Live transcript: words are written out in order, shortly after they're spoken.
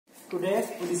Today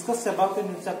we discuss about a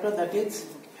new chapter, that is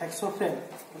Hacksaw frame.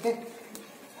 Okay.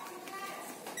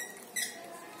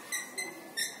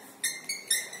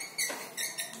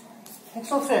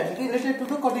 Hacksaw frame, it is related to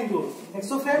the cutting tool.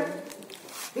 Hacksaw frame,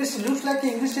 it looks like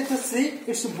English letter C.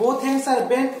 Its both hands are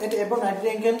bent at above 90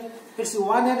 angle. Its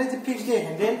one hand is fixed a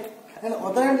handle and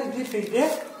other hand is fixed a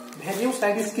various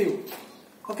side screw.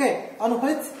 Okay, on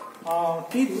which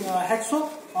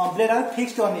hacksaw blade are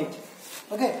fixed on it.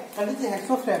 Okay, that is the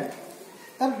hacksaw frame.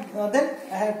 Then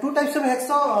I have two types of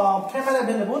hacksaw frame are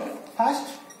available.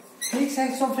 First, fixed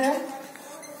hacksaw frame.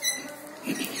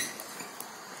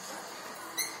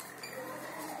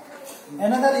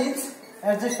 Another is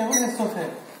adjustable hacksaw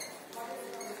frame.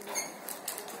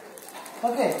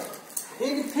 Okay,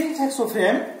 in fixed hacksaw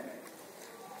frame,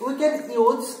 we can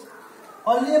use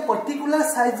only a particular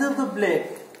size of the blade.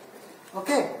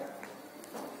 Okay,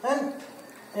 and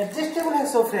adjustable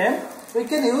hacksaw frame, we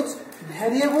can use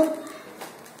variable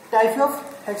type of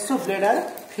hacksaw blade are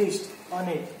fixed on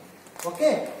it.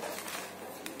 Okay,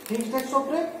 fixed hacksaw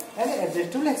frame and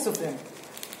adjustable hacksaw frame.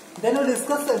 Then we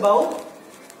discuss about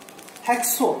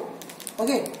hacksaw.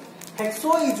 Okay,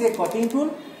 hacksaw is a cutting tool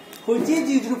which is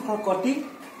used for cutting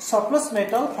surplus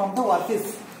metal from the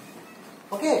workpiece.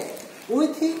 Okay,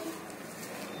 with the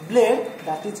blade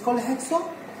that is called hacksaw,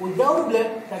 without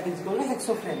blade that is called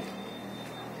hacksaw frame.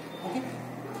 Okay,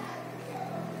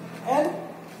 and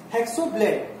hacksaw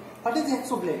blade. What is the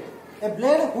hacksaw blade? A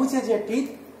blade which has a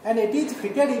teeth and it is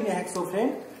fitted in a hacksaw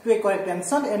frame to a correct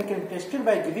tension and can be tested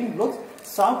by giving blows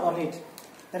sound on it.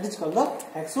 That is called the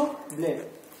hacksaw blade.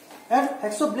 And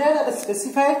hacksaw blade are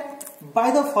specified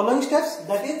by the following steps.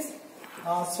 That is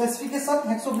specification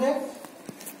hacksaw blade.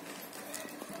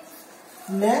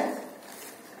 Length,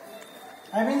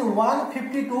 I mean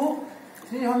 150 to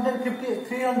 300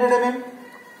 mm.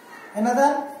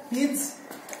 Another is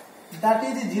that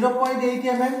is 0.8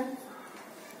 mm,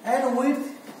 and width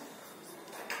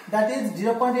that is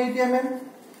 0.8 mm.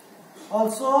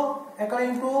 Also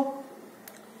according to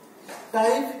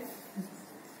type,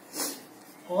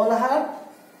 all hard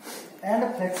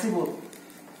and flexible.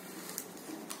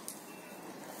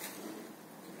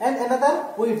 And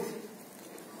another width,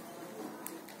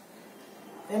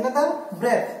 another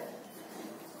breadth,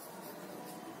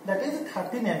 that is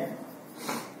 13 mm.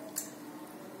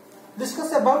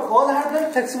 Discuss about all hard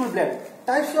and flexible blade.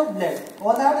 Types of blade,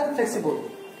 all hard and flexible.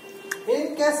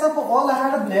 In case of all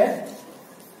hard blade,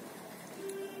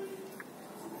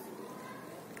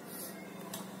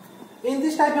 in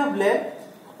this type of blade,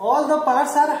 all the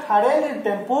parts are hardened and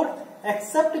tempered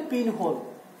except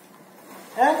pinhole.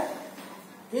 And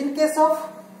in case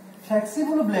of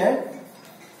flexible blade,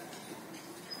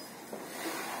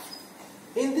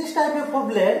 in this type of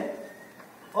blade,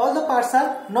 all the parts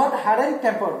are not hardened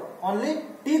tempered, only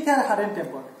teeth are hardened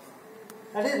tempered.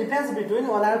 That is the difference between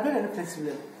all hard blade and flexible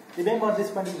blade. Remember,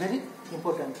 this point is very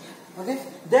important. Okay.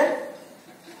 Then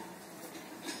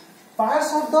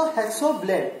parts of the hacksaw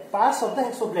blade. Parts of the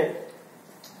hacksaw blade.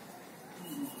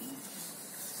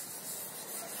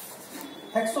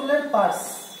 Hacksaw blade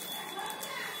parts.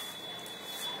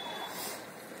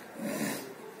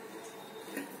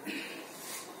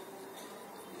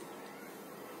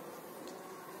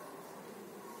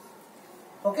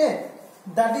 Okay,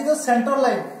 that is the center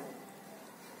line.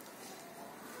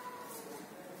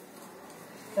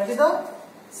 That is the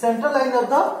center line of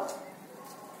the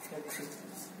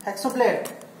hacksaw blade.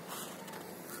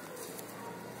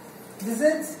 This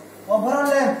is overall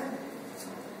length.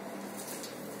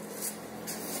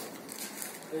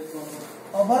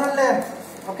 Overall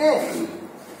length. Okay.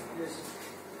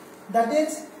 That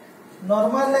is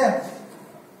normal length.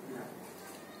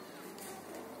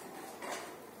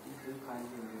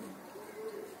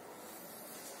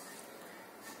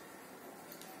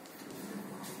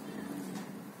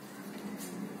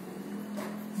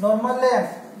 Normal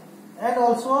length, and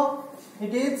also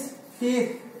it is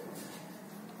teeth.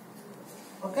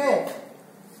 Okay,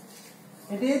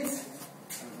 it is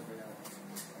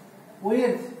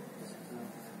width.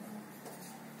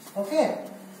 Okay,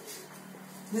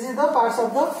 this is the parts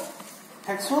of the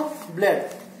hacksaw blade.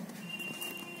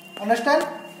 Understand?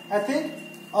 I think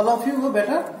all of you will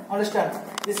better understand.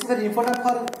 This is very important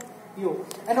for you.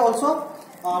 And also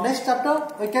next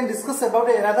chapter we can discuss about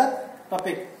another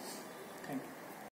topic.